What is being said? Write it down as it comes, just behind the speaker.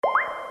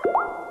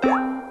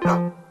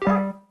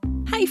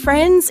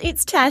friends,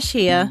 it's Tash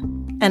here,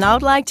 and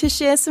I'd like to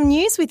share some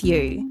news with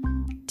you.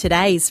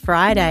 Today's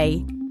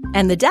Friday,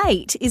 and the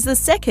date is the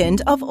 2nd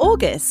of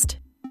August.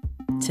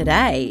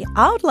 Today,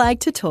 I'd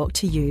like to talk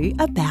to you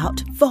about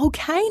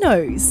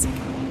volcanoes.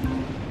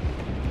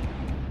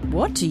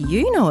 What do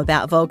you know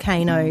about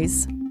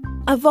volcanoes?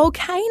 A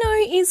volcano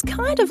is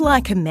kind of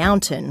like a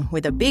mountain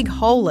with a big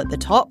hole at the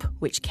top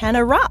which can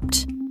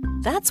erupt.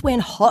 That's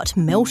when hot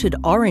melted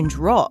orange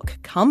rock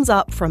comes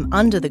up from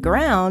under the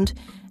ground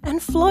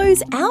and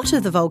flows out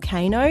of the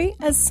volcano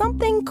as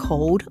something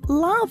called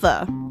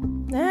lava.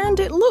 And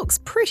it looks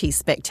pretty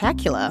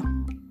spectacular.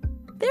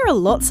 There are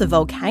lots of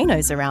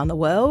volcanoes around the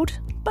world,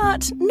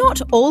 but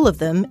not all of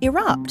them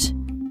erupt.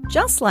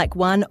 Just like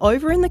one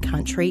over in the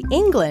country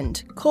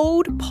England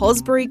called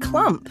Posbury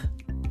Clump.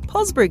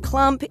 Posbury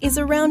Clump is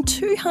around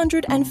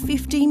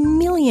 250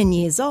 million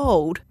years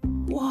old.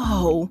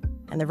 Whoa!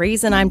 And the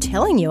reason I'm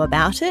telling you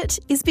about it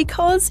is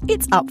because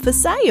it's up for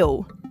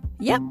sale.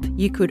 Yep,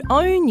 you could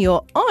own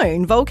your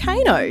own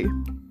volcano.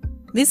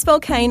 This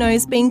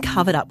volcano's been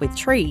covered up with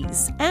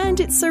trees and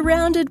it's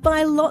surrounded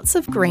by lots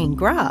of green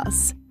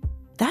grass.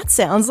 That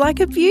sounds like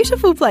a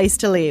beautiful place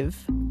to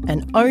live.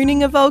 And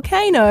owning a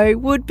volcano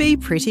would be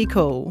pretty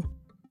cool.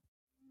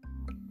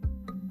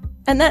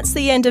 And that's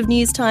the end of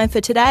news time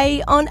for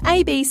today on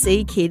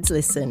ABC Kids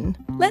Listen.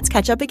 Let's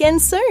catch up again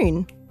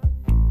soon.